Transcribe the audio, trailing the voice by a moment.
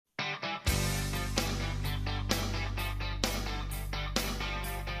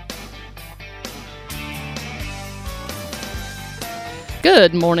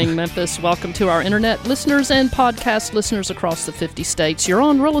Good morning, Memphis. Welcome to our internet listeners and podcast listeners across the 50 states. You're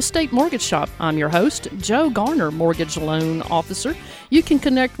on Real Estate Mortgage Shop. I'm your host, Joe Garner, Mortgage Loan Officer. You can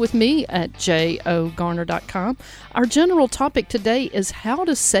connect with me at jogarner.com. Our general topic today is how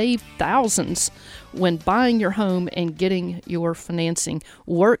to save thousands when buying your home and getting your financing.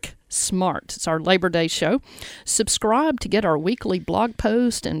 Work smart. It's our Labor Day show. Subscribe to get our weekly blog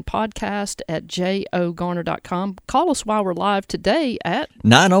post and podcast at jogarner.com. Call us while we're live today at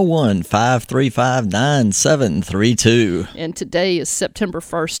 901-535-9732. And today is September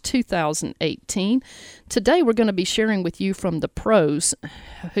 1st, 2018. Today we're going to be sharing with you from the pros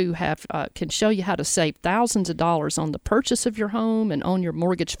who have can show you how to save thousands of dollars on the purchase of your home and on your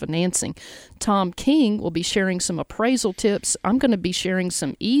mortgage financing. Tom King will be sharing some appraisal tips. I'm going to be sharing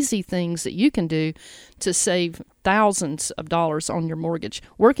some easy things that you can do to save thousands of dollars on your mortgage.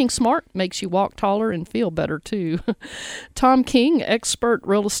 Working smart makes you walk taller and feel better too. Tom King, expert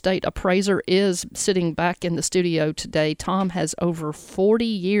real estate appraiser, is sitting back in the studio today. Tom has over 40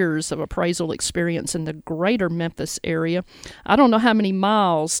 years of appraisal experience in the greater Memphis area. I don't know how many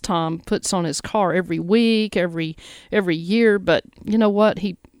miles Tom puts on his car every week, every year, but you know what?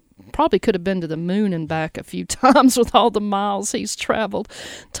 He probably could have been to the moon and back a few times with all the miles he's traveled.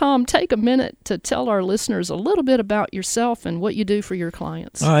 Tom, take a minute to tell our listeners a little bit about yourself and what you do for your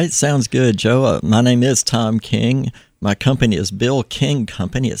clients. All right, sounds good, Joe. My name is Tom King. My company is Bill King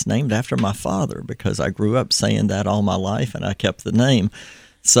Company. It's named after my father because I grew up saying that all my life, and I kept the name.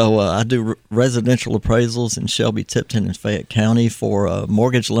 So I do residential appraisals in Shelby, Tipton, and Fayette County for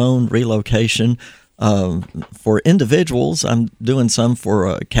mortgage loan relocation. For individuals, I'm doing some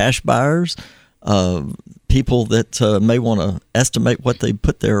for cash buyers, people that may want to estimate what to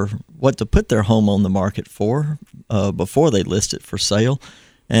put their home on the market for before they list it for sale,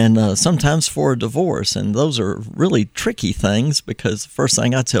 and sometimes for a divorce. And those are really tricky things because the first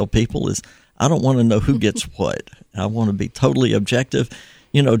thing I tell people is I don't want to know who gets what. I want to be totally objective.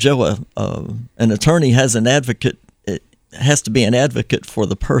 You know, Joe, an attorney has an advocate. It has to be an advocate for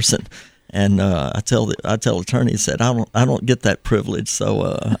the person. And I tell attorneys that I don't get that privilege,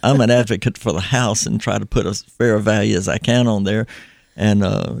 so I'm an advocate for the house and try to put as fair a value as I can on there. And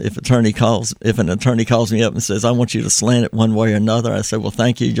if an attorney calls me up and says I want you to slant it one way or another, I say, well,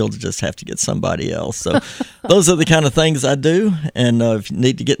 thank you. You'll just have to get somebody else. So those are the kind of things I do. And if you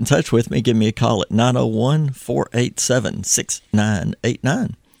need to get in touch with me, give me a call at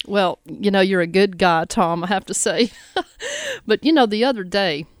 901-487-6989. Well, you know, you're a good guy, Tom, I have to say. But, you know, the other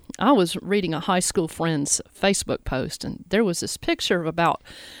day, I was reading a high school friend's Facebook post, and there was this picture of about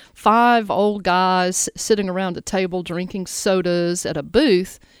 5 old guys sitting around a table drinking sodas at a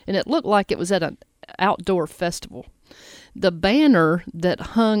booth, and it looked like it was at an outdoor festival. The banner that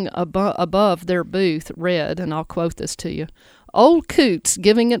hung above their booth read, and I'll quote this to you, "Old coots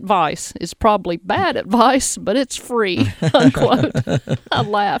giving advice is probably bad advice, but it's free," unquote. I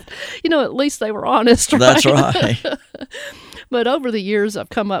laughed. You know, at least they were honest, right? That's right. But over the years, I've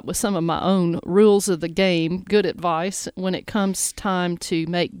come up with some of my own rules of the game, good advice, when it comes time to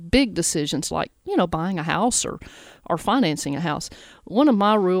make big decisions like, you know, buying a house or financing a house. One of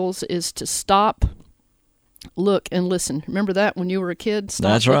my rules is to stop, look, and listen. Remember that when you were a kid?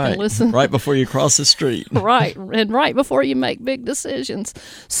 Stop, That's look, right. and listen. Right before you cross the street. Right. And right before you make big decisions.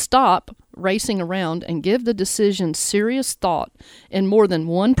 Stop racing around and give the decision serious thought and more than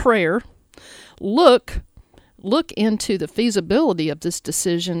one prayer. Look into the feasibility of this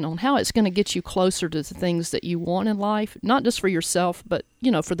decision on how it's going to get you closer to the things that you want in life, not just for yourself, but, you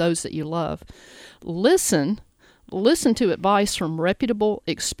know, for those that you love. Listen to advice from reputable,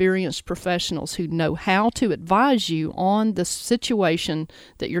 experienced professionals who know how to advise you on the situation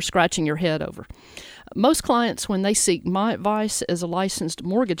that you're scratching your head over. Most clients, when they seek my advice as a licensed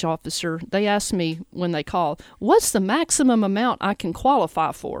mortgage officer, they ask me when they call, what's the maximum amount I can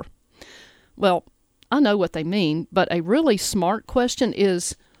qualify for? Well, I know what they mean, but a really smart question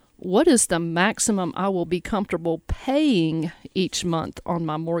is, what is the maximum I will be comfortable paying each month on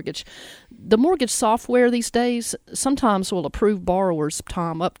my mortgage? The mortgage software these days sometimes will approve borrowers,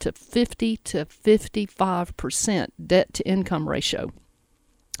 Tom, up to 50 to 55% debt-to-income ratio.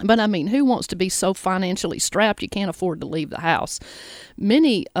 But I mean, who wants to be so financially strapped you can't afford to leave the house?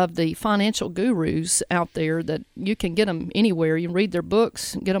 Many of the financial gurus out there that you can get them anywhere, you can read their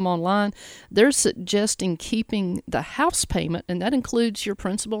books, get them online, they're suggesting keeping the house payment, and that includes your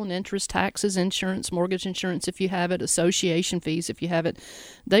principal and interest, taxes, insurance, mortgage insurance if you have it, association fees if you have it.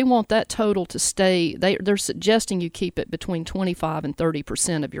 They want that total to stay, they're suggesting you keep it between 25 and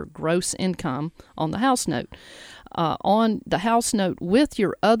 30% of your gross income on the house note. on the house note with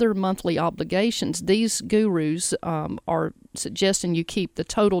your other monthly obligations, these gurus are suggesting you keep the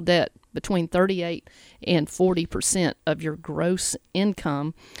total debt between 38 and 40% of your gross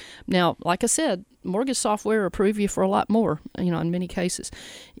income. Now, like I said, mortgage software will approve you for a lot more, in many cases.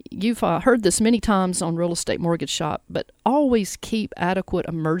 You've heard this many times on Real Estate Mortgage Shop, but always keep adequate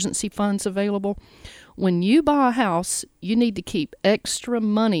emergency funds available. When you buy a house, you need to keep extra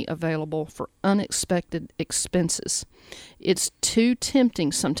money available for unexpected expenses. It's too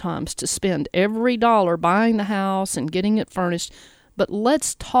tempting sometimes to spend every dollar buying the house and getting it furnished. But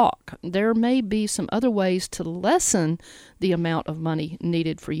let's talk. There may be some other ways to lessen the amount of money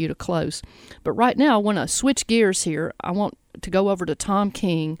needed for you to close. But right now, I want to switch gears here. I want to go over to Tom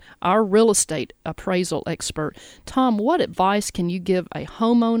King, our real estate appraisal expert. Tom, what advice can you give a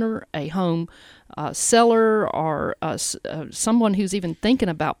homeowner, a home seller, or someone who's even thinking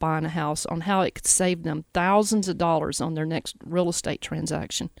about buying a house on how it could save them thousands of dollars on their next real estate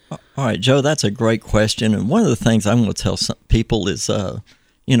transaction? All right, Joe, that's a great question. And one of the things I'm going to tell some people is,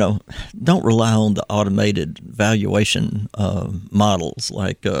 don't rely on the automated valuation models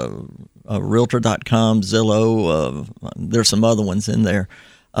like Realtor.com, Zillow. There's some other ones in there.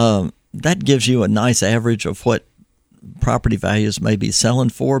 That gives you a nice average of what property values may be selling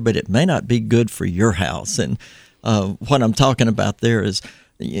for, but it may not be good for your house. And what I'm talking about there is,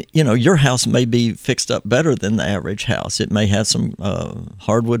 your house may be fixed up better than the average house. It may have some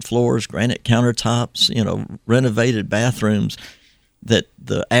hardwood floors, granite countertops, renovated bathrooms that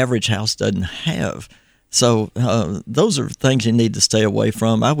the average house doesn't have. So those are things you need to stay away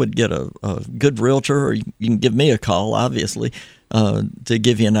from. I would get a good realtor, or you can give me a call, obviously, to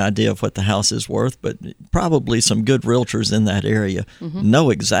give you an idea of what the house is worth. But probably some good realtors in that area know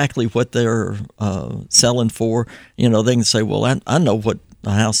exactly what they're selling for. They can say, well, I know what a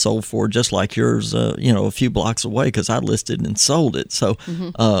house sold for just like yours, a few blocks away because I listed and sold it. So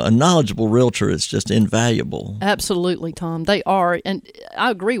a knowledgeable realtor is just invaluable. Absolutely, Tom. They are. And I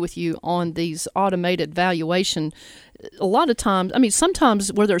agree with you on these automated valuation. A lot of times,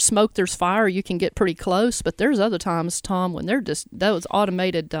 sometimes where there's smoke, there's fire. You can get pretty close, but there's other times, Tom, when they're just, those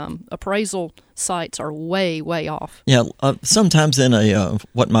automated appraisal sites are way, way off. Yeah, sometimes in a,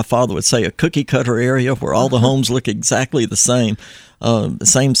 what my father would say, a cookie cutter area where all the homes look exactly the same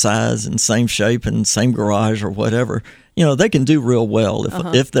size and same shape and same garage or whatever, they can do real well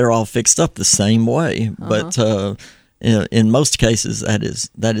if they're all fixed up the same way. But in most cases, that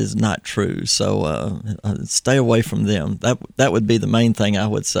is not true. So stay away from them. That would be the main thing I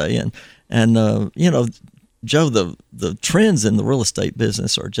would say. And Joe, the trends in the real estate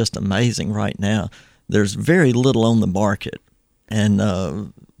business are just amazing right now. There's very little on the market,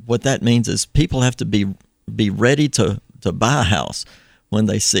 and what that means is people have to be ready to buy a house when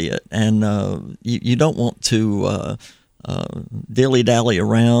they see it, and you don't want to dilly-dally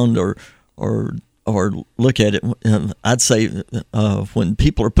around or look at it. I'd say when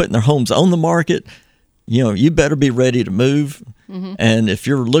people are putting their homes on the market, you better be ready to move. And if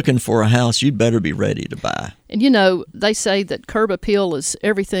you're looking for a house, you'd better be ready to buy. And they say that curb appeal is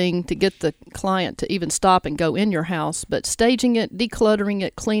everything to get the client to even stop and go in your house, but staging it, decluttering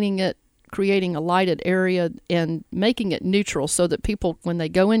it, cleaning it, creating a lighted area, and making it neutral so that people, when they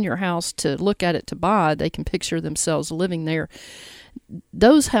go in your house to look at it to buy, they can picture themselves living there.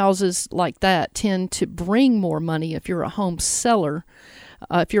 Those houses like that tend to bring more money if you're a home seller.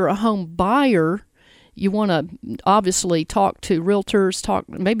 If you're a home buyer, you want to obviously talk to realtors,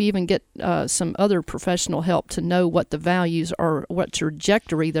 maybe even get some other professional help to know what the values are, what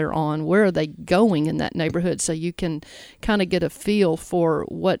trajectory they're on, where are they going in that neighborhood, so you can kind of get a feel for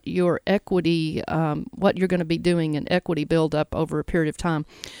what your equity, what you're going to be doing in equity build up over a period of time.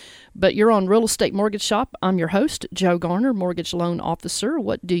 But you're on Real Estate Mortgage Shop. I'm your host, Joe Garner, Mortgage Loan Officer.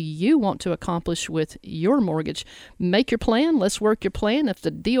 What do you want to accomplish with your mortgage? Make your plan. Let's work your plan. If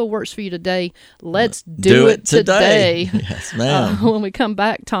the deal works for you today, let's do it today. Yes, ma'am. When we come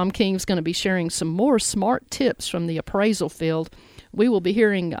back, Tom King's going to be sharing some more smart tips from the appraisal field. We will be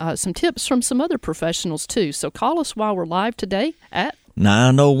hearing some tips from some other professionals, too. So call us while we're live today at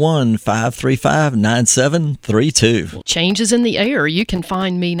 901-535-9732. Change is in the air. You can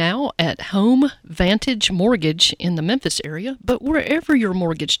find me now at Home Vantage Mortgage in the Memphis area, but wherever your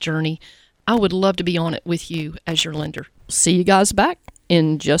mortgage journey, I would love to be on it with you as your lender. See you guys back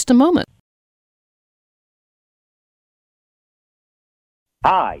in just a moment.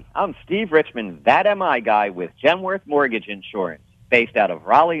 Hi, I'm Steve Richmond, that MI guy with Genworth Mortgage Insurance, based out of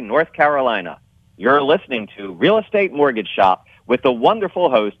Raleigh, North Carolina. You're listening to Real Estate Mortgage Shop with the wonderful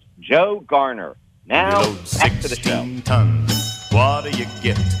host, Joe Garner. Now, back to the show. Tons. What do you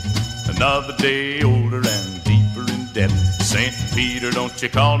get? Another day older and deeper St. Peter, don't you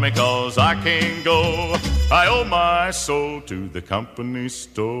call me 'cause I can't go. I owe my soul to the company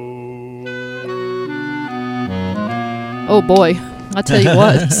store. Oh boy, I tell you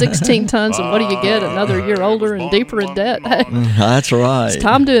what, 16 tons, and what do you get? Another year older and deeper in debt. Hey, That's right. it's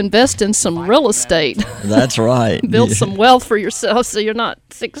time to invest in some real estate. That's right. Build some wealth for yourself so you're not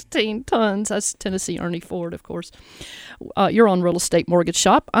 16 tons. That's Tennessee Ernie Ford, of course. You're on Real Estate Mortgage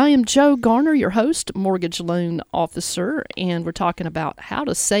Shop. I am Joe Garner, your host, mortgage loan officer, and we're talking about how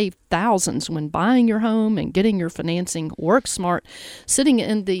to save thousands when buying your home and getting your financing work smart. Sitting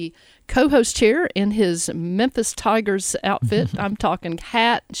in the co-host chair in his Memphis Tigers outfit. I'm talking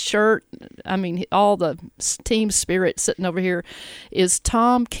hat, shirt, I mean, all the team spirit sitting over here is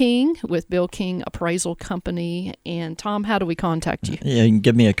Tom King with Bill King Appraisal Company. And Tom, how do we contact you? Yeah, you can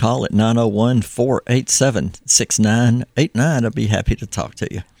give me a call at 901-487-6989. I'd be happy to talk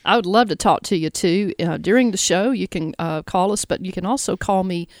to you. I would love to talk to you too. During the show, you can call us, but you can also call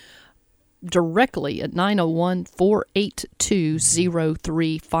me directly at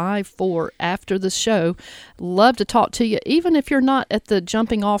 901-482-0354 after the show. Love to talk to you. Even if you're not at the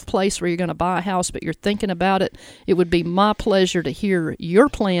jumping off place where you're going to buy a house, but you're thinking about it, it would be my pleasure to hear your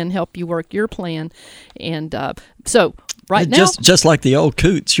plan, help you work your plan. And so right now, just like the old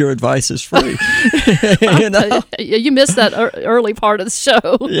coots, your advice is free. You know? You missed that early part of the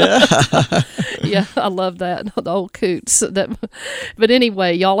show. Yeah. Yeah, I love that, the old coots. But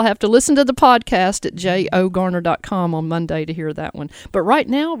anyway, y'all have to listen to the podcast at jogarner.com on Monday to hear that one. But right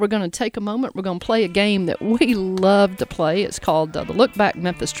now, we're going to take a moment. We're going to play a game that we love to play. It's called the Look Back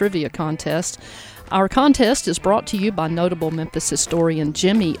Memphis Trivia Contest. Our contest is brought to you by notable Memphis historian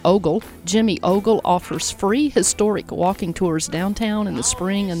Jimmy Ogle. Jimmy Ogle offers free historic walking tours downtown in the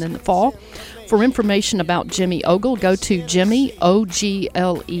spring and then the fall. For information about Jimmy Ogle, go to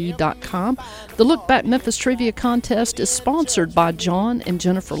jimmyogle.com. The Look Back Memphis Trivia Contest is sponsored by John and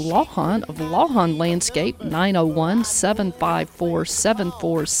Jennifer Lawhon of Lawhon Landscape,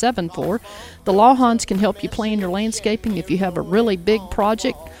 901-754-7474. The Lawhons can help you plan your landscaping if you have a really big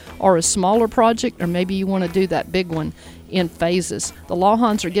project or a smaller project, or maybe you want to do that big one in phases. The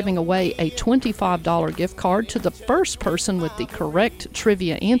Lawhons are giving away a $25 gift card to the first person with the correct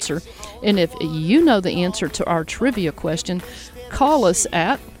trivia answer. And if you know the answer to our trivia question, call us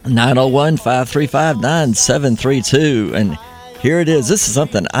at 901-535-9732. And here it is. This is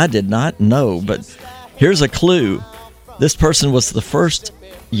something I did not know, but here's a clue. This person was the first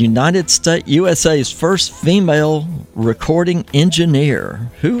USA's first female recording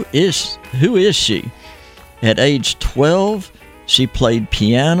engineer. Who is she? At age 12, she played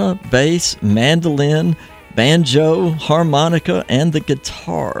piano, bass, mandolin, banjo, harmonica, and the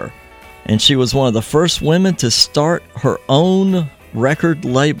guitar. And she was one of the first women to start her own record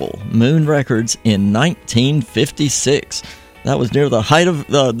label, Moon Records, in 1956. That was near the height of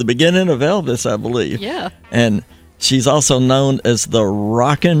the beginning of Elvis, I believe. Yeah. And she's also known as the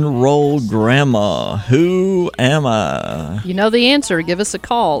rock and roll grandma. Who am I? You know the answer. Give us a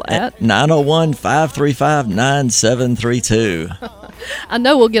call at 901-535-9732. I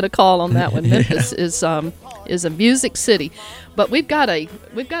know we'll get a call on that one. Memphis is a music city. But we've got a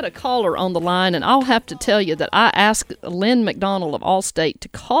caller on the line, and I'll have to tell you that I asked Lynn McDonald of Allstate to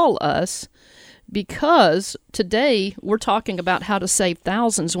call us because today we're talking about how to save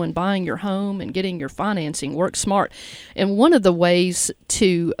thousands when buying your home and getting your financing work smart. And one of the ways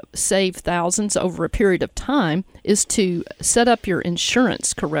to save thousands over a period of time is to set up your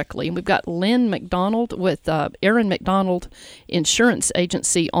insurance correctly. And we've got Lynn McDonald with Aaron McDonald Insurance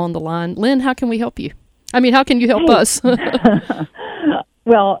Agency on the line. Lynn, how can we help you? How can you help us?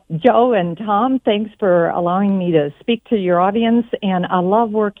 Well, Joe and Tom, thanks for allowing me to speak to your audience. And I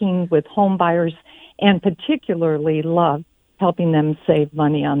love working with home buyers and particularly love helping them save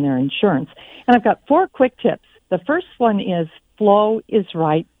money on their insurance. And I've got 4 quick tips. The first one is flow is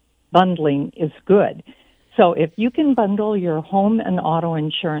right, bundling is good. So if you can bundle your home and auto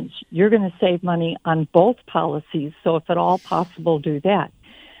insurance, you're going to save money on both policies. So if at all possible, do that.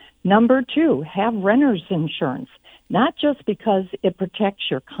 Number 2, have renter's insurance. Not just because it protects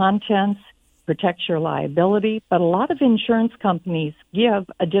your contents, protects your liability, but a lot of insurance companies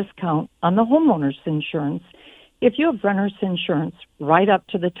give a discount on the homeowner's insurance if you have renter's insurance right up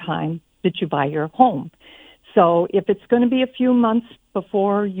to the time that you buy your home. So if it's going to be a few months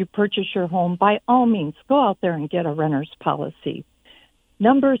before you purchase your home, by all means, go out there and get a renter's policy.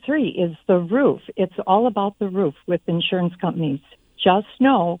 Number 3 is the roof. It's all about the roof with insurance companies. Just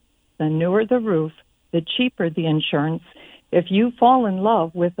know the newer the roof, the cheaper the insurance. If you fall in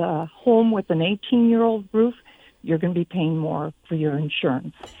love with a home with an 18-year-old roof, you're going to be paying more for your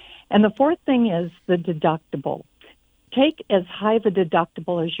insurance. And the 4th thing is the deductible. Take as high of a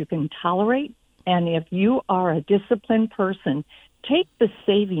deductible as you can tolerate. And if you are a disciplined person, take the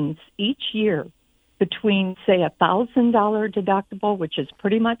savings each year between, say, $1,000 deductible, which is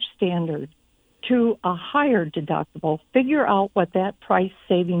pretty much standard, to a higher deductible. Figure out what that price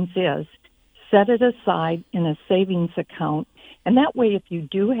savings is. Set it aside in a savings account. And that way, if you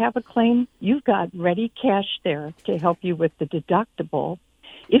do have a claim, you've got ready cash there to help you with the deductible.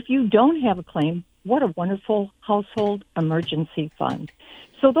 If you don't have a claim, what a wonderful household emergency fund.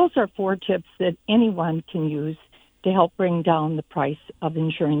 So those are 4 tips that anyone can use to help bring down the price of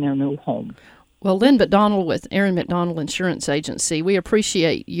insuring their new home. Well, Lynn McDonald with Aaron McDonald Insurance Agency, we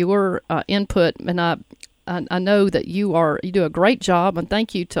appreciate your input, and I know that you do a great job, and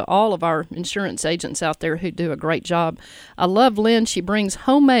thank you to all of our insurance agents out there who do a great job. I love Lynn. She brings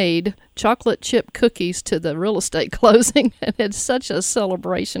homemade chocolate chip cookies to the real estate closing, and it's such a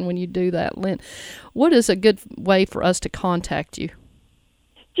celebration when you do that, Lynn. What is a good way for us to contact you?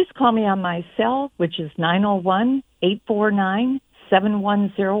 Just call me on my cell, which is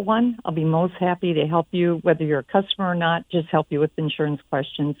 901-849-7101. I'll be most happy to help you, whether you're a customer or not, just help you with insurance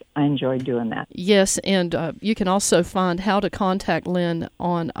questions. I enjoy doing that. Yes, and you can also find how to contact Lynn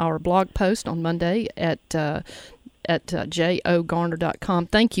on our blog post on Monday at jogarner.com.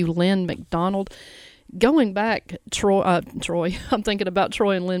 Thank you, Lynn McDonald. Going back, Troy, I'm thinking about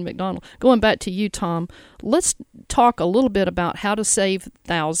Troy and Lynn McDonald. Going back to you, Tom, let's talk a little bit about how to save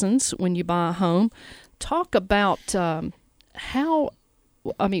thousands when you buy a home. Talk about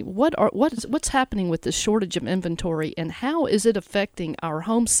what's happening with the shortage of inventory, and how is it affecting our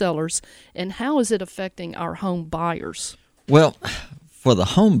home sellers, and how is it affecting our home buyers? Well, for the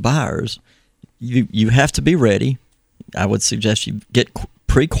home buyers, you have to be ready. I would suggest you get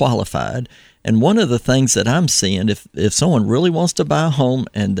pre-qualified. And one of the things that I'm seeing, if someone really wants to buy a home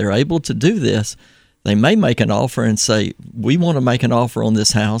and they're able to do this, they may make an offer and say, we want to make an offer on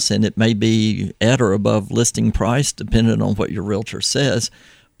this house, and it may be at or above listing price, depending on what your realtor says.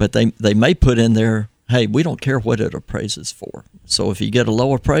 But they may put in there, hey, we don't care what it appraises for. So if you get a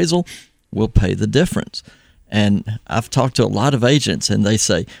low appraisal, we'll pay the difference. And I've talked to a lot of agents, and they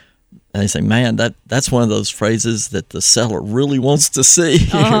say, man, that's one of those phrases that the seller really wants to see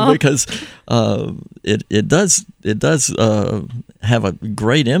because it does have a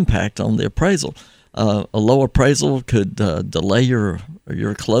great impact on the appraisal. A low appraisal could delay your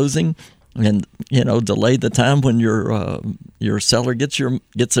closing, and delay the time when your seller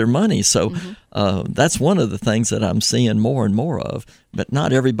gets their money. So that's one of the things that I'm seeing more and more of. But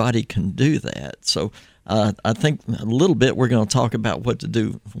not everybody can do that. So I think a little bit we're going to talk about what to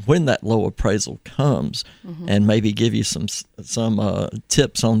do when that low appraisal comes, and maybe give you some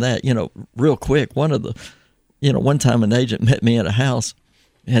tips on that. Real quick, one time an agent met me at a house,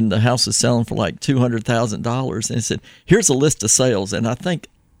 and the house is selling for like $200,000, and he said, here's a list of sales. And I think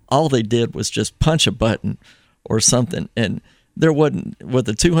all they did was just punch a button or something, and there wasn't, with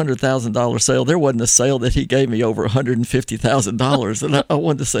a $200,000 sale, there wasn't a sale that he gave me over $150,000. And I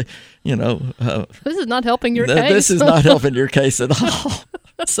wanted to say, this is not helping your case. This is not helping your case at all.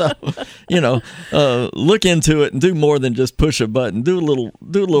 So, look into it and do more than just push a button. Do a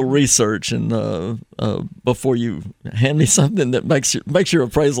little research, and before you hand me something that makes your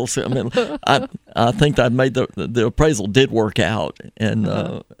appraisal. I think I made the appraisal did work out, and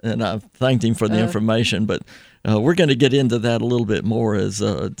I thanked him for the information. But we're going to get into that a little bit more as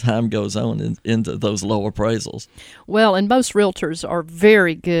time goes on into those low appraisals. Well, and most realtors are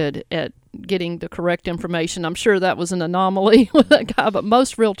very good at getting the correct information. I'm sure that was an anomaly with that guy, but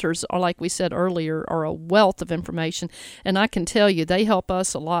most realtors are, like we said earlier, are a wealth of information. And I can tell you they help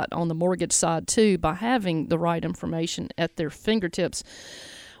us a lot on the mortgage side too by having the right information at their fingertips.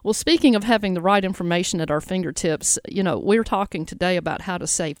 Well, speaking of having the right information at our fingertips, we're talking today about how to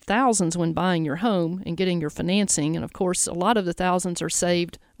save thousands when buying your home and getting your financing. And, of course, a lot of the thousands are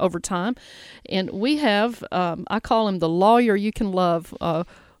saved over time. And we have, I call him the lawyer you can love,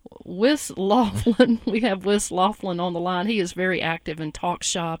 Wes Laughlin. We have Wes Laughlin on the line. He is very active in Talk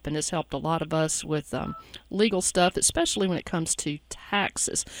Shop and has helped a lot of us with legal stuff, especially when it comes to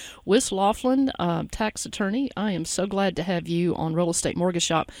taxes. Wes Laughlin, tax attorney, I am so glad to have you on Real Estate Mortgage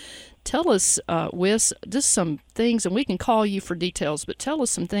Shop. Tell us, Wes, just some things, and we can call you for details, but tell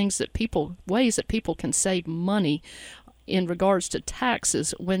us some things ways that people can save money in regards to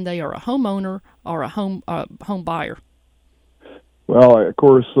taxes when they are a homeowner or a home buyer. Well, of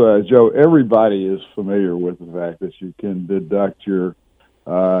course, Joe, everybody is familiar with the fact that you can deduct your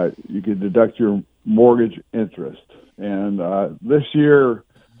mortgage interest. And this year,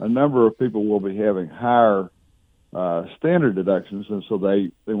 a number of people will be having higher standard deductions, and so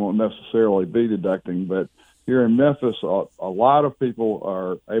they won't necessarily be deducting. But here in Memphis, a lot of people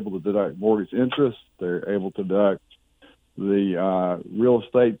are able to deduct mortgage interest. They're able to deduct the real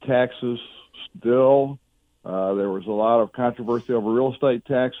estate taxes still. There was a lot of controversy over real estate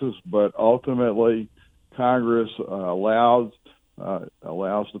taxes, but ultimately Congress allows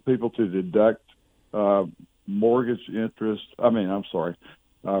the people to deduct mortgage interest.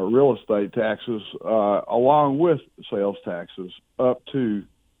 Real estate taxes along with sales taxes up to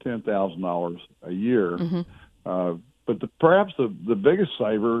 $10,000 a year. Mm-hmm. But perhaps the biggest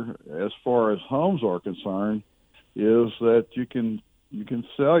saver as far as homes are concerned is that you can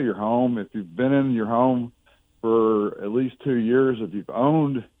sell your home if you've been in your home for at least 2 years, if you've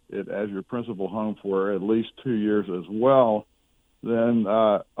owned it as your principal home for at least 2 years as well, then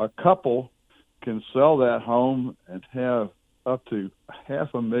a couple can sell that home and have up to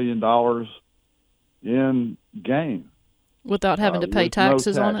 $500,000 in gain without having to pay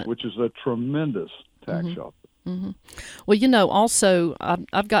taxes no tax, on it, which is a tremendous tax Mm-hmm. shelter. Mm-hmm. Well, also,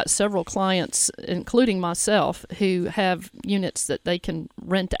 I've got several clients, including myself, who have units that they can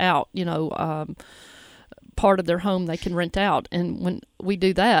rent out, part of their home they can rent out. And when we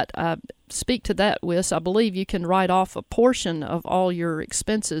do that, speak to that, Wis, I believe you can write off a portion of all your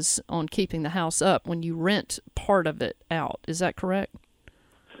expenses on keeping the house up when you rent part of it out. Is that correct?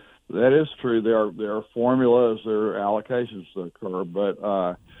 That is true. There are formulas, there are allocations that occur,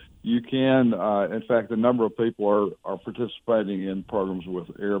 but you can, in fact, a number of people are participating in programs with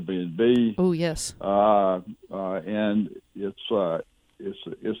Airbnb. Oh, yes. And it's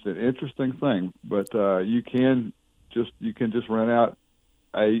an interesting thing, but you can just rent out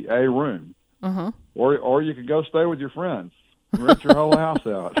a room, or you could go stay with your friends, rent your whole house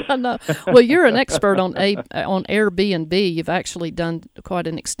out. I know. Well, you're an expert on Airbnb. You've actually done quite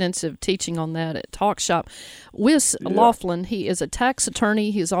an extensive teaching on that at Talk Shop. Wis Laughlin, he is a tax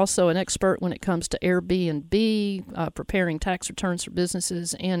attorney. He's also an expert when it comes to Airbnb, preparing tax returns for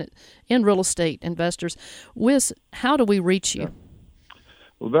businesses and real estate investors. Wis, how do we reach you?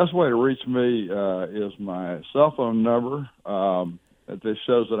 Well, the best way to reach me is my cell phone number. This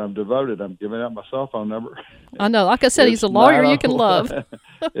shows that I'm devoted. I'm giving out my cell phone number. I know. Like I said, he's a lawyer you can love.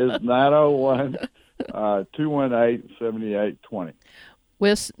 It's 901-218-7820.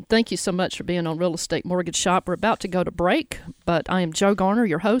 Wis, thank you so much for being on Real Estate Mortgage Shop. We're about to go to break, but I am Joe Garner,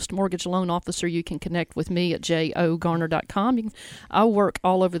 your host, mortgage loan officer. You can connect with me at jogarner.com. I work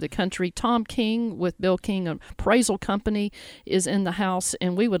all over the country. Tom King with Bill King Appraisal Company is in the house,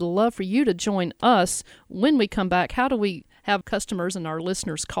 and we would love for you to join us when we come back. How do we have customers and our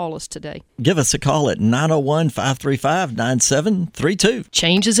listeners call us today? Give us a call at 901-535-9732.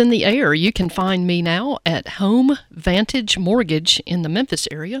 Changes in the air. You can find me now at Home Vantage Mortgage in the Memphis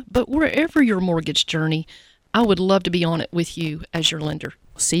area, but wherever your mortgage journey, I would love to be on it with you as your lender.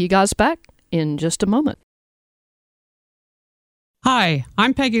 See you guys back in just a moment. Hi,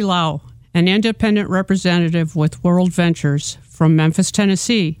 I'm Peggy Lau, an independent representative with World Ventures from Memphis,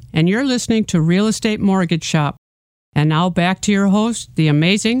 Tennessee, and you're listening to Real Estate Mortgage Shop. And now back to your host, the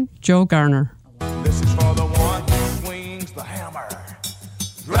amazing Joe Garner. This is for the one who swings the hammer,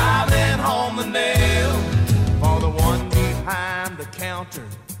 driving home the nail. For the one behind the counter,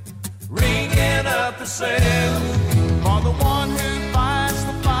 ringing up the sales. For the one who fights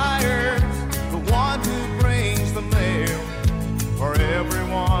the fires, the one who brings the mail. For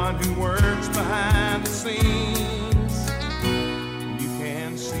everyone who works behind the scenes, you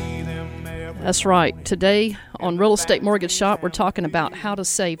can see them everywhere. That's right. Today on Real Estate Mortgage Shop, we're talking about how to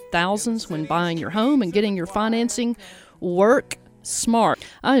save thousands when buying your home and getting your financing work smart.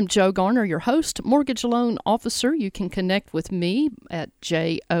 I am Joe Garner, your host, mortgage loan officer. You can connect with me at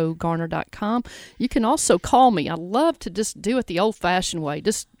jogarner.com. You can also call me. I love to just do it the old-fashioned way.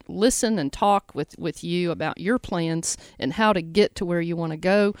 Just listen and talk with you about your plans and how to get to where you want to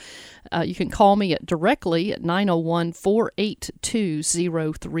go. You can call me directly at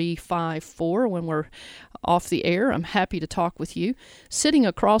 901-482-0354 when we're off the air. I'm happy to talk with you. Sitting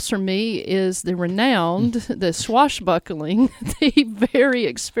across from me is the renowned, the swashbuckling, the very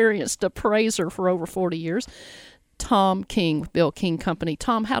experienced appraiser for over 40 years, Tom King with Bill King Company.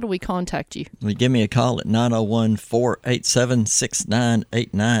 Tom, how do we contact you? Well, give me a call at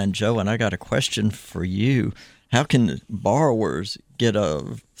 901-487-6989, Joe, and I got a question for you. How can borrowers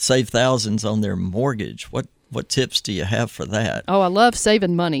save thousands on their mortgage? What tips do you have for that? Oh, I love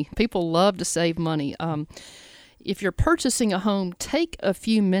saving money. People love to save money. If you're purchasing a home, take a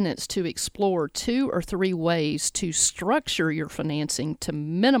few minutes to explore 2 or 3 ways to structure your financing to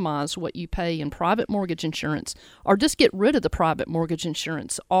minimize what you pay in private mortgage insurance, or just get rid of the private mortgage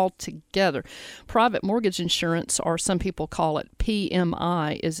insurance altogether. Private mortgage insurance, or some people call it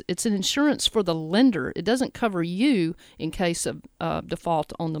PMI, it's an insurance for the lender. It doesn't cover you in case of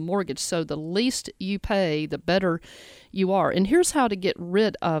default on the mortgage. So the least you pay, the better you are. And here's how to get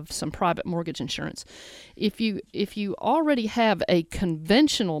rid of some private mortgage insurance. If you already have a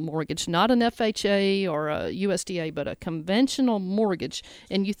conventional mortgage, not an FHA or a USDA, but a conventional mortgage,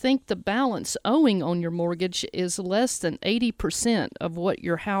 and you think the balance owing on your mortgage is less than 80% of what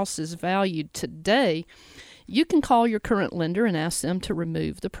your house is valued today, you can call your current lender and ask them to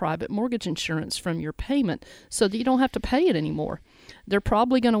remove the private mortgage insurance from your payment so that you don't have to pay it anymore. They're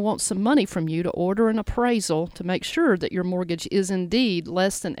probably going to want some money from you to order an appraisal to make sure that your mortgage is indeed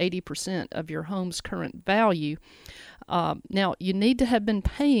less than 80% of your home's current value. Now, you need to have been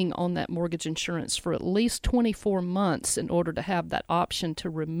paying on that mortgage insurance for at least 24 months in order to have that option to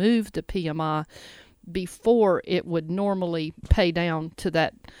remove the PMI before it would normally pay down to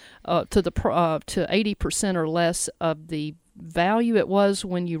that to 80% or less of the value it was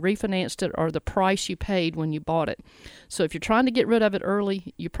when you refinanced it or the price you paid when you bought it. So if you're trying to get rid of it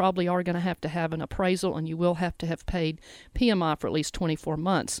early, you probably are going to have an appraisal, and you will have to have paid PMI for at least 24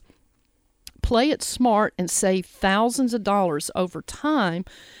 months. Play it smart and save thousands of dollars over time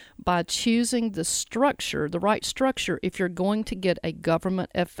by choosing the right structure if you're going to get a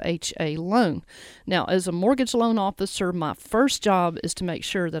government FHA loan. Now, as a mortgage loan officer, my first job is to make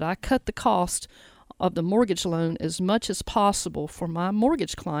sure that I cut the cost of the mortgage loan as much as possible for my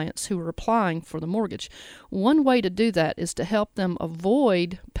mortgage clients who are applying for the mortgage. One way to do that is to help them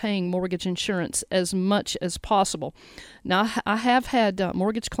avoid paying mortgage insurance as much as possible. Now, I have had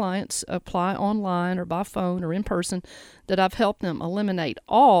mortgage clients apply online or by phone or in person that I've helped them eliminate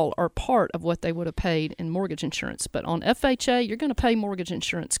all or part of what they would have paid in mortgage insurance. But on FHA, you're going to pay mortgage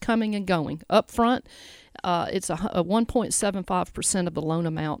insurance coming and going. Up front, it's a 1.75% of the loan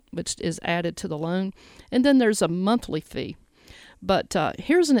amount, which is added to the loan. And then there's a monthly fee. But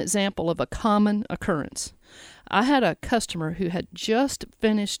here's an example of a common occurrence. I had a customer who had just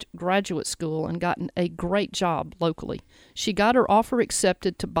finished graduate school and gotten a great job locally. She got her offer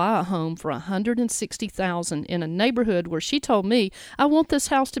accepted to buy a home for $160,000 in a neighborhood where she told me, I want this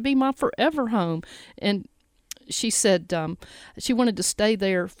house to be my forever home. And she said she wanted to stay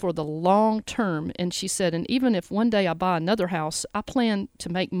there for the long term. And she said, and even if one day I buy another house, I plan to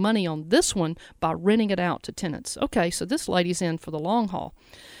make money on this one by renting it out to tenants. Okay, so this lady's in for the long haul.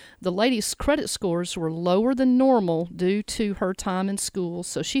 The lady's credit scores were lower than normal due to her time in school,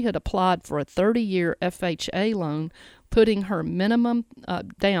 so she had applied for a 30-year FHA loan, putting her minimum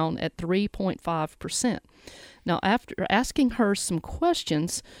down at 3.5%. Now, after asking her some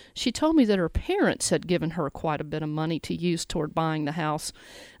questions, she told me that her parents had given her quite a bit of money to use toward buying the house.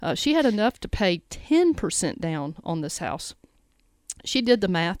 She had enough to pay 10% down on this house. She did the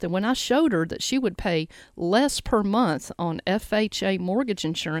math, and when I showed her that she would pay less per month on FHA mortgage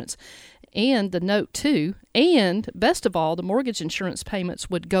insurance and the note too, and best of all, the mortgage insurance payments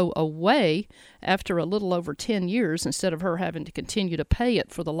would go away after a little over 10 years instead of her having to continue to pay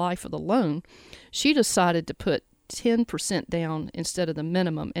it for the life of the loan, she decided to put 10% down instead of the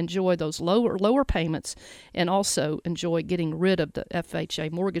minimum, enjoy those lower payments, and also enjoy getting rid of the FHA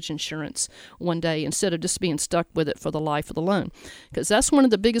mortgage insurance one day instead of just being stuck with it for the life of the loan. Because that's one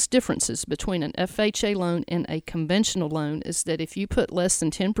of the biggest differences between an FHA loan and a conventional loan, is that if you put less than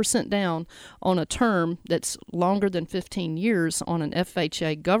 10% down on a term that's longer than 15 years on an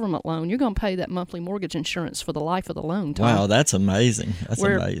FHA government loan, you're going to pay that monthly mortgage insurance for the life of the loan, Tom. Wow, that's amazing. That's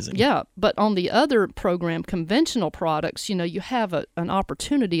amazing. Yeah, but on the other program, conventional products, you have an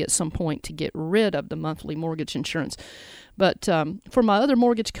opportunity at some point to get rid of the monthly mortgage insurance. But for my other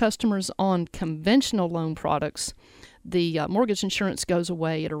mortgage customers on conventional loan products, the mortgage insurance goes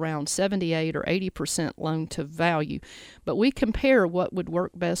away at around 78 or 80% loan to value. But we compare what would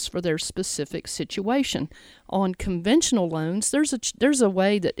work best for their specific situation. On conventional loans, there's a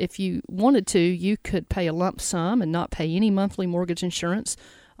way that if you wanted to, you could pay a lump sum and not pay any monthly mortgage insurance.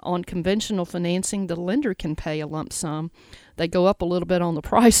 On conventional financing, the lender can pay a lump sum. They go up a little bit on the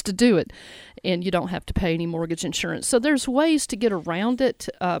price to do it, and you don't have to pay any mortgage insurance. So there's ways to get around it,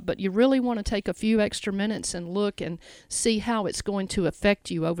 but you really want to take a few extra minutes and look and see how it's going to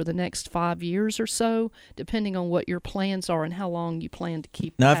affect you over the next 5 years or so, depending on what your plans are and how long you plan to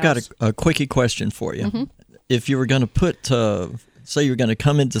keep the Now, house. I've got a quickie question for you. Mm-hmm. If you were going to say you're going to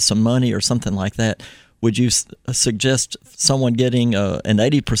come into some money or something like that, would you suggest someone getting an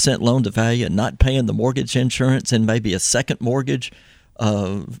 80% loan to value and not paying the mortgage insurance and maybe a second mortgage,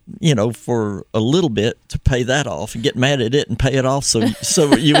 for a little bit to pay that off and get mad at it and pay it off,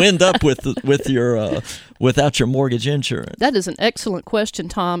 so you end up with your without your mortgage insurance? That is an excellent question,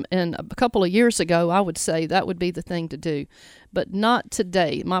 Tom. And a couple of years ago, I would say that would be the thing to do. But not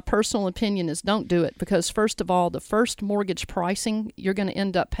today. My personal opinion is don't do it, because first of all, the first mortgage pricing, you're going to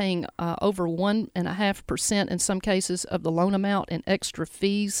end up paying over 1.5% in some cases of the loan amount and extra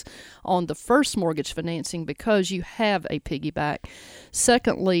fees on the first mortgage financing because you have a piggyback.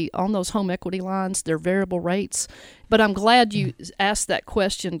 Secondly, on those home equity lines, they're variable rates. But I'm glad you asked that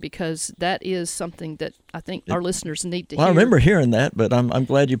question, because that is something that I think our listeners need to hear. I remember hearing that, but I'm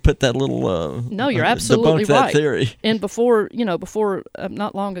glad you put that little no, you're absolutely debunked that right. theory. And before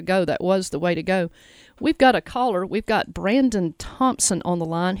not long ago, that was the way to go. We've got a caller. We've got Brandon Thompson on the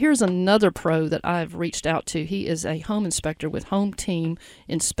line. Here's another pro that I've reached out to. He is a home inspector with Home Team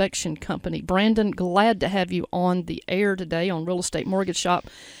Inspection Company. Brandon, glad to have you on the air today on Real Estate Mortgage Shop.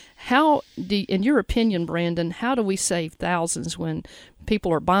 In your opinion, Brandon, how do we save thousands when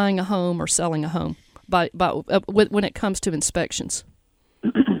people are buying a home or selling a home when it comes to inspections?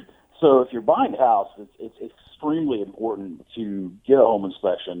 So if you're buying a house, it's extremely important to get a home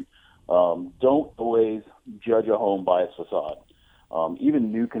inspection. Don't always judge a home by its facade.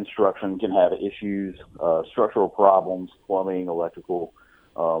 Even new construction can have issues, structural problems, plumbing, electrical.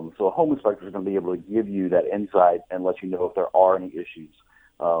 So a home inspector is going to be able to give you that insight and let you know if there are any issues.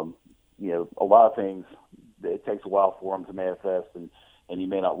 A lot of things, it takes a while for them to manifest, and you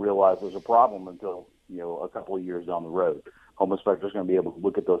may not realize there's a problem until, a couple of years down the road. Home inspector is going to be able to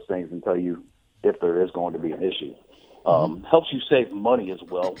look at those things and tell you if there is going to be an issue. Helps you save money as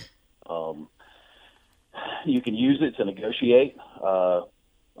well. You can use it to negotiate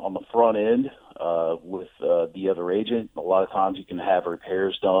on the front end with the other agent. A lot of times you can have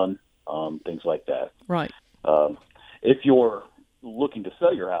repairs done, things like that. Right. If you're looking to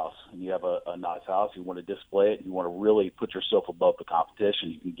sell your house and you have a nice house, you want to display it, you want to really put yourself above the competition,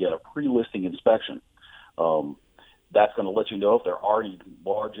 you can get a pre-listing inspection. That's going to let you know if there are any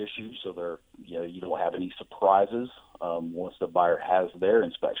large issues, so you don't have any surprises once the buyer has their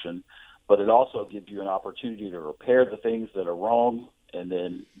inspection. But it also gives you an opportunity to repair the things that are wrong, and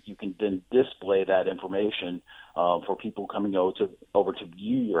then you can then display that information for people coming over to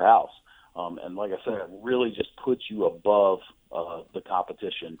view your house. And like I said, it really just puts you above the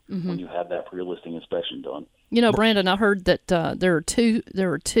competition when you have that pre-listing inspection done. Brandon, I heard that there are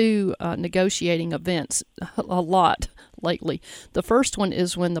two negotiating events a lot lately. The first one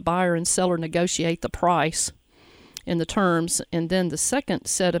is when the buyer and seller negotiate the price and the terms, and then the second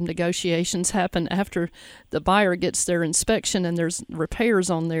set of negotiations happen after the buyer gets their inspection, and there's repairs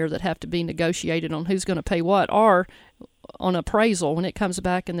on there that have to be negotiated on who's going to pay what, or on appraisal when it comes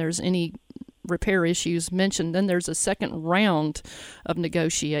back and there's any repair issues mentioned, then there's a second round of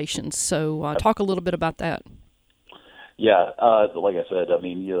negotiations. So talk a little bit about that. Yeah, like I said,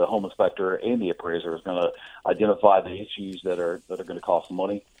 the home inspector and the appraiser is going to identify the issues that are going to cost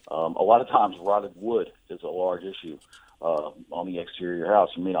money. A lot of times, rotted wood is a large issue on the exterior of your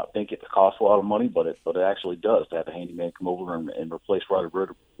house. You may not think it costs a lot of money, but it actually does to have a handyman come over and replace rotted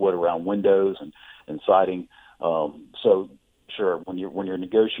wood around windows and siding. So sure, when you're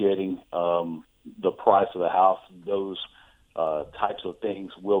negotiating the price of the house, those types of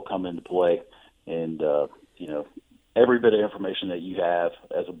things will come into play, and every bit of information that you have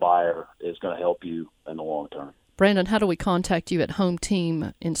as a buyer is going to help you in the long term. Brandon, how do we contact you at Home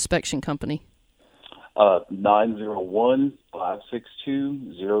Team Inspection Company?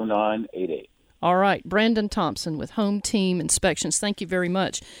 901-562-0988. All right, Brandon Thompson with Home Team Inspections. Thank you very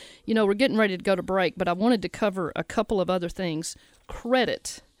much. We're getting ready to go to break, but I wanted to cover a couple of other things.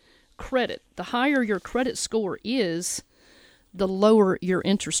 Credit. The higher your credit score is, the lower your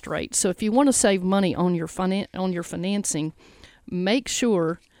interest rate. So if you want to save money on your financing, make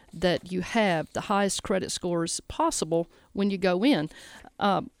sure that you have the highest credit scores possible when you go in.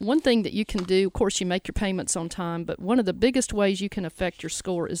 One thing that you can do, of course, you make your payments on time, but one of the biggest ways you can affect your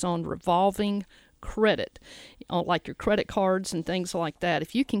score is on revolving credit, like your credit cards and things like that.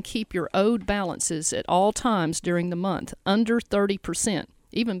 If you can keep your owed balances at all times during the month under 30%,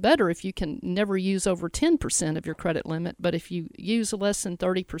 even better if you can never use over 10% of your credit limit, but if you use less than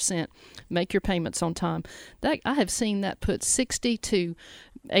 30%, make your payments on time. I have seen that put 60 to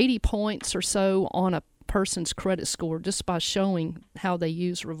 80 points or so on a person's credit score just by showing how they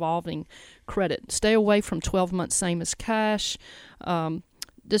use revolving credit. Stay away from 12 months same as cash.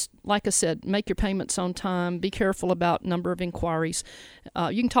 just like I said, make your payments on time. Be careful about number of inquiries.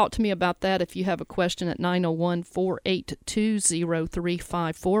 You can talk to me about that if you have a question at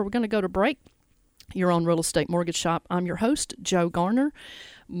 901-482-0354. We're going to go to break. You're on Real Estate Mortgage Shop. I'm your host, Joe Garner,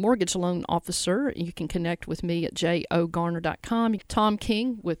 mortgage loan officer. You can connect with me at jogarner.com. Tom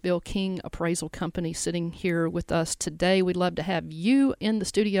King with Bill King Appraisal Company sitting here with us today. We'd love to have you in the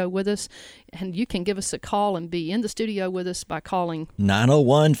studio with us, and you can give us a call and be in the studio with us by calling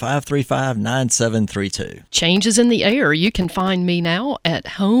 901-535-9732. Changes in the air. You can find me now at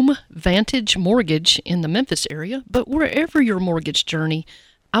Home Vantage Mortgage in the Memphis area, but wherever your mortgage journey,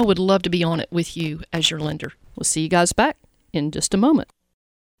 I would love to be on it with you as your lender. We'll see you guys back in just a moment.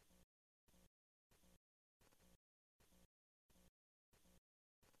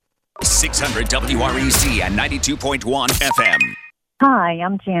 .600 WREC and 92.1 FM. Hi,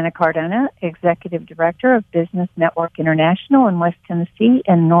 I'm Jana Cardona, Executive Director of Business Network International in West Tennessee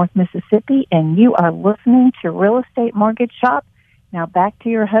and North Mississippi, and you are listening to Real Estate Mortgage Shop. Now back to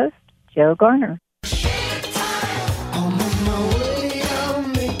your host, Joe Garner.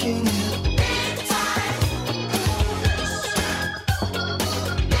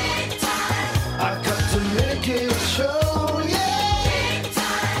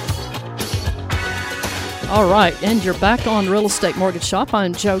 All right, and you're back on Real Estate Mortgage Shop.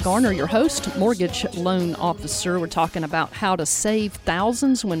 I'm Joe Garner, your host, mortgage loan officer. We're talking about how to save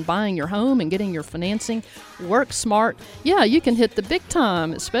thousands when buying your home and getting your financing. Work smart. Yeah, you can hit the big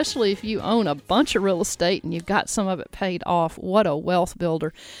time, especially if you own a bunch of real estate and you've got some of it paid off. What a wealth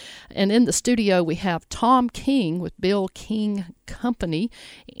builder. And in the studio, we have Tom King with Bill King Company,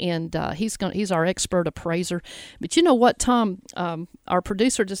 and he's our expert appraiser. But you know what, Tom? Our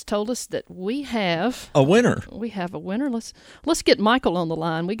producer just told us that we have a winner. We have a winner. Let's get Michael on the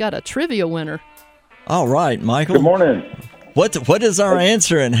line. We got a trivia winner. All right, Michael. Good morning. What is our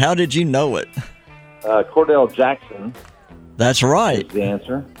answer, and how did you know it? Cordell Jackson. That's right. Is the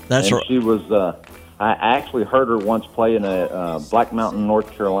answer. That's right. She was. I actually heard her once play in a Black Mountain, North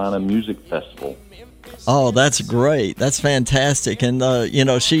Carolina music festival. Oh, that's great. That's fantastic. And,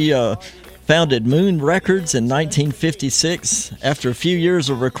 she founded Moon Records in 1956 after a few years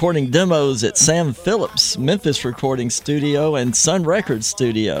of recording demos at Sam Phillips Memphis Recording Studio and Sun Records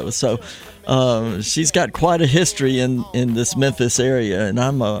Studio. So she's got quite a history in this Memphis area, and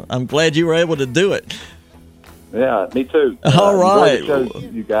I'm glad you were able to do it. Yeah, me too. All right. Enjoy the show,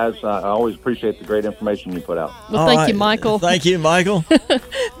 you guys. I always appreciate the great information you put out. Well, thank you, Michael. Thank you, Michael.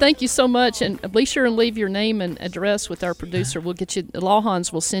 Thank you so much. And be sure and leave your name and address with our producer. We'll get you,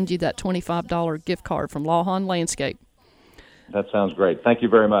 Lawhons will send you that $25 gift card from Lawhon Landscape. That sounds great. Thank you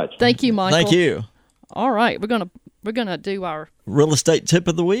very much. Thank you, Michael. Thank you. All right. We're gonna do our real estate tip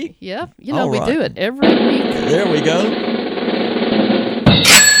of the week. Yeah. We do it every week. There we go.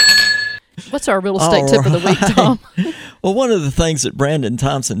 What's our real estate tip of the week, Tom? Well, one of the things that Brandon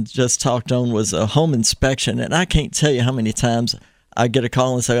Thompson just talked on was a home inspection, and I can't tell you how many times I get a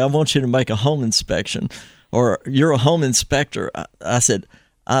call and say, I want you to make a home inspection, or you're a home inspector. I said,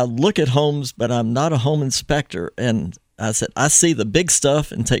 I look at homes, but I'm not a home inspector, and I said, I see the big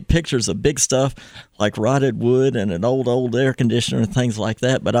stuff and take pictures of big stuff like rotted wood and an old air conditioner and things like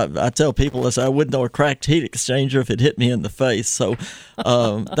that. But I tell people, I wouldn't know a cracked heat exchanger if it hit me in the face. So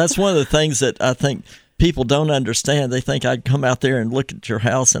that's one of the things that I think people don't understand. They think I'd come out there and look at your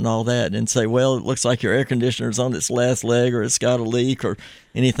house and all that and say, well, it looks like your air conditioner's on its last leg or it's got a leak or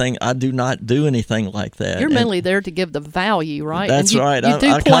anything. I do not do anything like that. You're mainly there to give the value, right? That's right. I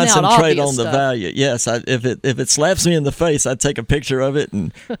concentrate on the value. Yes. If it slaps me in the face, I take a picture of it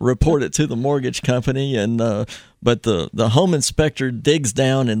and report it to the mortgage company. And but the home inspector digs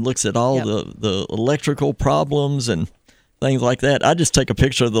down and looks at all the electrical problems and things like that. I just take a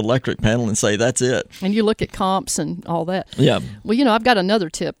picture of the electric panel and say, that's it. And you look at comps and all that. Yeah. Well, I've got another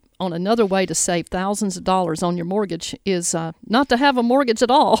tip on another way to save thousands of dollars on your mortgage is not to have a mortgage at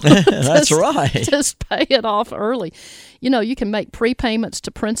all. That's right. Just pay it off early. You can make prepayments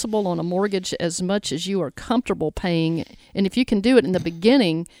to principal on a mortgage as much as you are comfortable paying. And if you can do it in the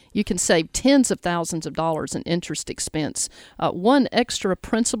beginning, you can save tens of thousands of dollars in interest expense. One extra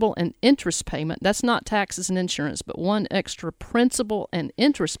principal and interest payment, that's not taxes and insurance, but one extra principal and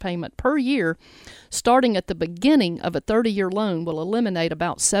interest payment per year starting at the beginning of a 30-year loan will eliminate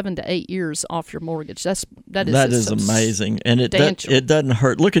about 7 to 8 years off your mortgage. That is amazing. And it doesn't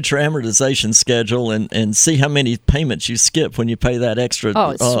hurt. Look at your amortization schedule and see how many payments you skip when you pay that extra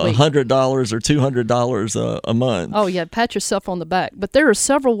it's sweet. $100 or $200 a month. Oh, yeah, pat yourself on the back. But there are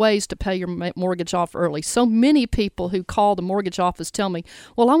several ways to pay your mortgage off early. So many people who call the mortgage office tell me,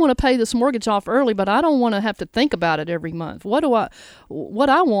 well, I want to pay this mortgage off early, but I don't want to have to think about it every month. What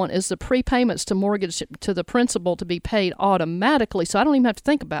I want is the prepayments to mortgage to the principal to be paid automatically, so I don't even have to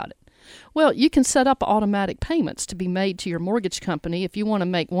think about it. Well, you can set up automatic payments to be made to your mortgage company. If you want to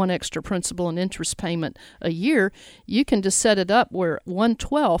make one extra principal and interest payment a year, you can just set it up where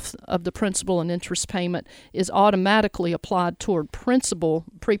 1/12 of the principal and interest payment is automatically applied toward principal,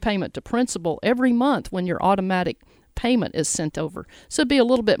 prepayment to principal every month when your automatic payment is sent over. So it'd be a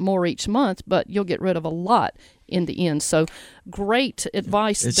little bit more each month, but you'll get rid of a lot in the end. So great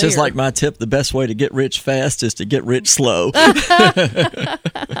advice It's there. just like my tip, the best way to get rich fast is to get rich slow.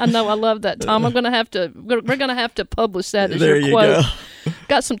 I know, I love that, Tom. we're going to have to publish that as there your you quote. Go.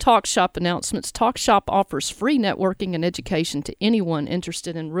 Got some Talk Shop announcements. Talk Shop offers free networking and education to anyone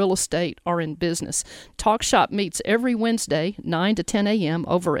interested in real estate or in business. Talk Shop meets every Wednesday, 9 to 10 a.m.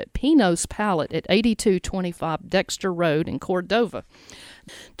 over at Pino's Palette at 8225 Dexter Road in Cordova.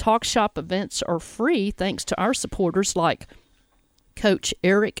 Talk Shop events are free thanks to our supporters like Coach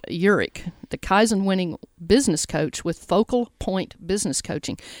Eric Urick, the Kaizen-winning business coach with Focal Point Business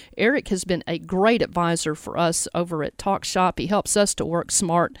Coaching. Eric has been a great advisor for us over at Talk Shop. He helps us to work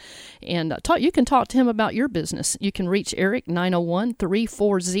smart. And you can talk to him about your business. You can reach Eric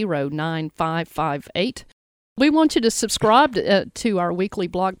 901-340-9558. We want you to subscribe to our weekly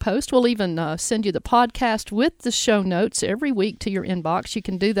blog post. We'll even send you the podcast with the show notes every week to your inbox. You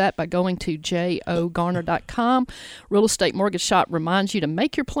can do that by going to jogarner.com. Real Estate Mortgage Shop reminds you to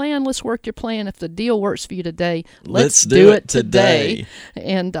make your plan. Let's work your plan. If the deal works for you today, let's do it today.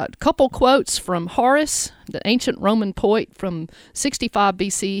 And a couple quotes from Horace, the ancient Roman poet from 65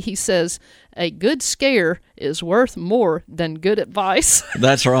 BC. He says, "A good scare is worth more than good advice."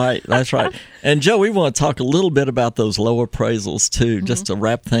 That's right. That's right. And Joe, we want to talk a little bit about those low appraisals too, just to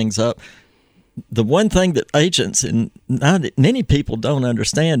wrap things up. The one thing that agents and many people don't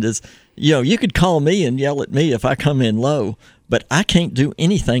understand is, you could call me and yell at me if I come in low, but I can't do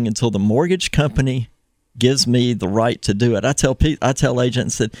anything until the mortgage company gives me the right to do it. I tell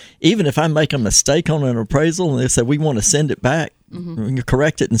agents that even if I make a mistake on an appraisal and they say we want to send it back,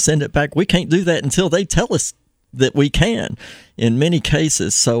 correct it and send it back, we can't do that until they tell us that we can in many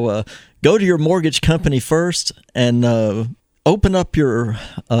cases. So go to your mortgage company first and open up your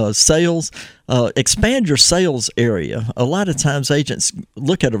sales, expand your sales area. A lot of times agents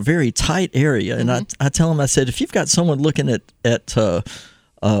look at a very tight area, and I tell them, I said, if you've got someone looking at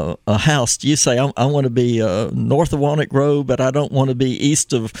a house, you say, I want to be north of Walnut Grove, but I don't want to be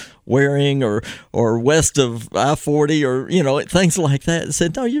east of Waring or west of I-40 or, things like that. I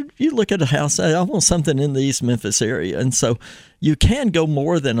said, no, you look at a house, I want something in the East Memphis area. And so you can go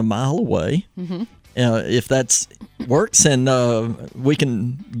more than a mile away. If that works, and we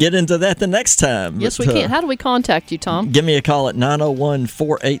can get into that the next time. Yes, we can. How do we contact you, Tom? Give me a call at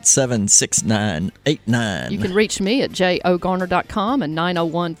 901-487-6989. You can reach me at jogarner.com and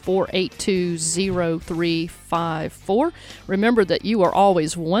 901-482-0354. Remember that you are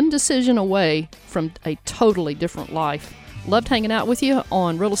always one decision away from a totally different life. Loved hanging out with you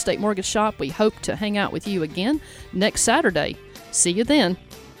on Real Estate Mortgage Shop. We hope to hang out with you again next Saturday. See you then.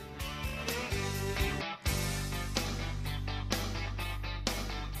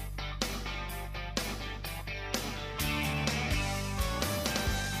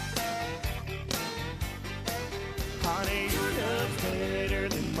 Honey, your love's better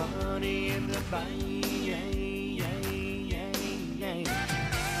than money in the bank.